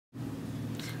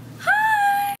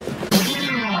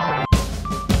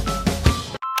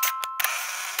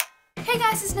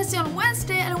guys, it's Nessie on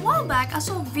Wednesday, and a while back I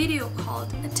saw a video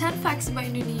called 10 Facts About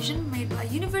Indonesian made by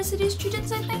university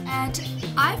students, I think, and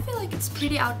I feel like it's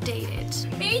pretty outdated.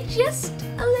 Maybe just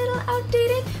a little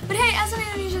outdated, but hey, as an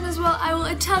Indonesian as well, I will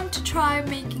attempt to try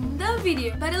making the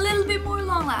video, but a little bit more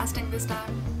long-lasting this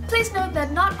time. Please note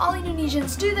that not all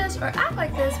Indonesians do this or act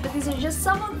like this, but these are just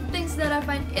some of the things that I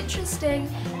find interesting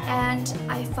and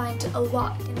I find a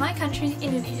lot in my country,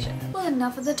 Indonesia. Well,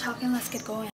 enough of the talking, let's get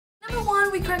going. Number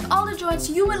 1, we crack all the joints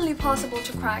humanly possible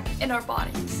to crack in our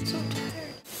bodies. So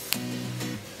tired.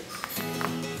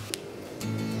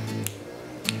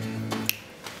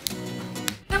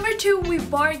 Number 2, we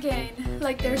bargain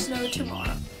like there's no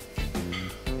tomorrow.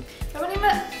 Berapa nih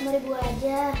mbak? 5.000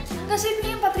 aja. Enggak sih,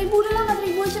 pilih 4.000 udah lah,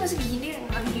 4.000 aja masih gini.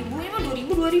 4.000 ini mah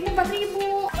 2.000,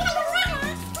 4.000.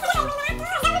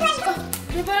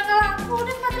 Udah pada nggak laku,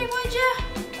 udah 4.000 aja.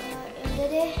 Udah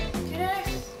deh. Udah deh,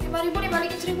 5.000 nih,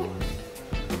 balikin 1.000.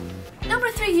 Number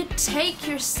 3, you take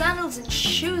your sandals and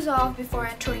shoes off before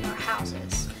entering our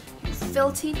houses. You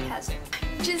filthy peasant.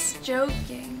 I'm just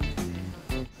joking.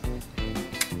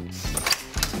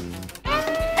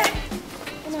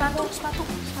 Sepatu.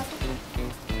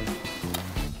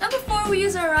 Number 4, we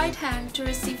use our right hand to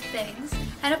receive things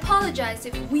and apologize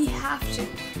if we have to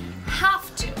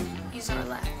use our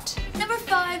left. Number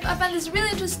 5, I find this really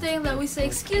interesting that we say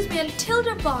excuse me and tilt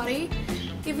our body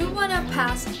if we want to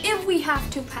pass, if we have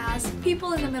to pass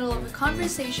people in the middle of a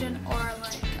conversation or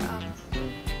like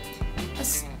a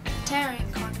staring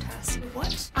contest. What?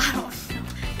 I don't know.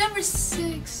 Number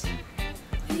 6,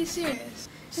 are you serious?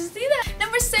 Just see that.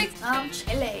 Number 6, I'm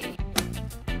chilly.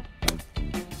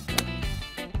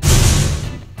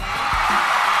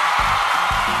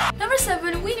 Number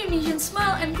 7, we Indonesians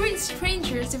smile and greet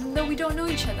strangers even though we don't know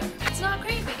each other. It's not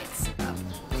creepy, it's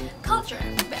culture,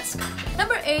 best culture.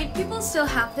 Number 8, people still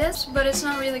have this, but it's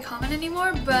not really common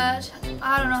anymore, but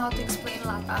I don't know how to explain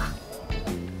lata.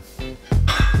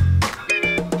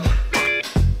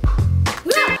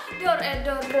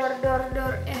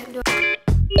 Door.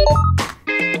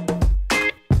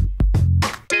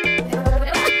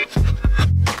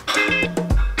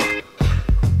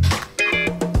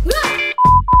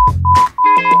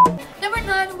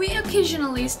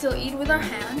 Occasionally still eat with our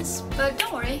hands, but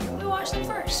don't worry, we wash them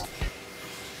first.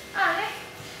 Aneh,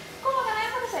 kok makanannya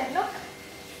pakai sendok?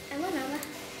 Emang apa?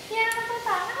 Ya, pakai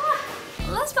tangan lah.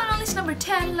 Last but not least, number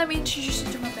 10, let me introduce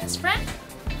you to my best friend.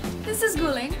 This is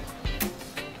guling,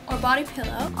 or body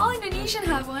pillow. All Indonesian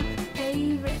have one.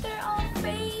 Favorite, they're all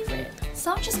favorite.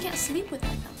 Some just can't sleep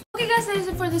without them. Okay guys, that is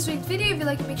it for this week's video. If you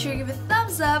like it, make sure you give it a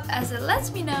thumbs up as it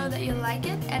lets me know that you like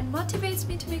it and motivates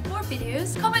me to make more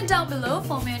videos. Comment down below,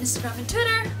 follow me on Instagram and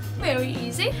Twitter, very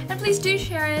easy. And please do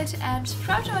share it and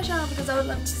subscribe to my channel because I would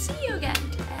love to see you again.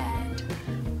 And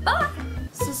bye!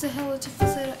 So say hello to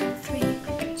falsetto in 3,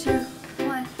 2,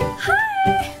 1.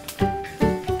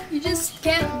 Hi! You just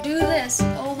can't do this,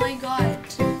 oh my god.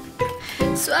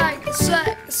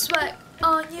 Swag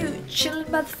on you, chilling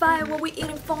by the fire while we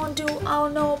eating fondue. I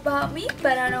don't know about me,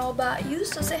 but I know about you.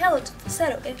 So say hello to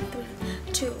falsetto in 3,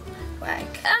 2, 1.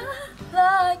 I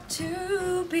like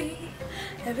to be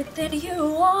everything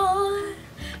you want.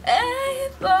 Hey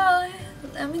boy,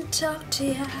 let me talk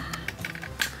to ya.